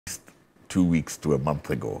2 weeks to a month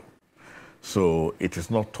ago. So it is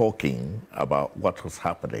not talking about what was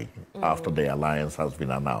happening after the alliance has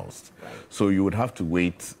been announced. Right. So you would have to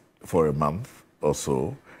wait for a month or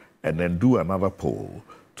so and then do another poll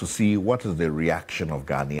to see what is the reaction of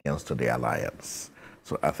Ghanaians to the alliance.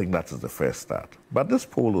 So I think that is the first start. But this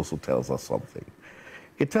poll also tells us something.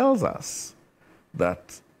 It tells us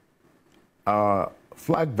that our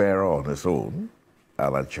flag bearer on his own,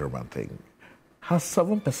 Alan Kyeremanten, has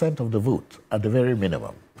 7% of the vote at the very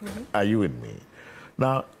minimum. Are you with me?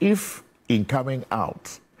 Now, if in coming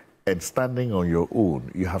out and standing on your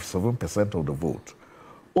own, you have 7% of the vote,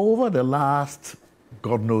 over the last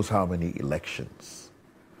God knows how many elections,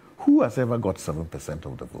 who has ever got 7%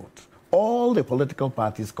 of the vote? All the political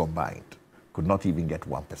parties combined could not even get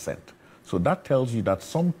 1%. So that tells you that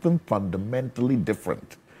something fundamentally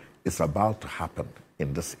different is about to happen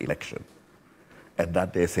in this election, and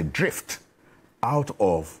that there's a drift out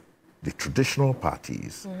of the traditional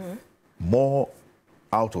parties, more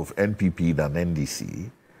out of NPP than NDC,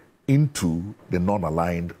 into the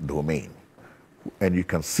non-aligned domain. And you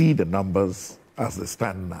can see the numbers as they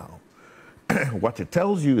stand now. What it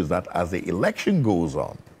tells you is that as the election goes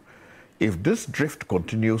on, if this drift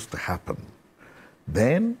continues to happen,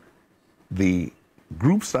 then the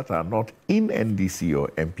groups that are not in NDC or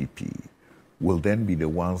MPP will then be the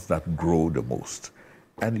ones that grow the most.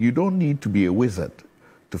 And you don't need to be a wizard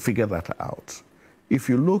to figure that out. If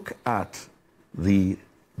you look at the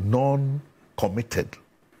non-committed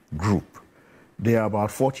group, they are about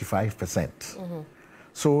 45%.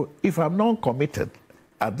 So if I'm non-committed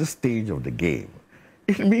at this stage of the game,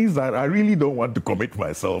 it means that I really don't want to commit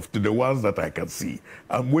myself to the ones that I can see.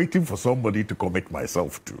 I'm waiting for somebody to commit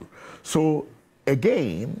myself to. So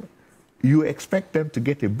again, you expect them to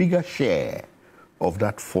get a bigger share of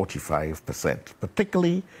that 45%,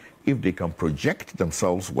 particularly if they can project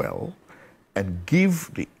themselves well and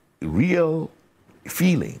give the real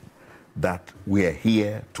feeling that we are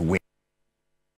here to win.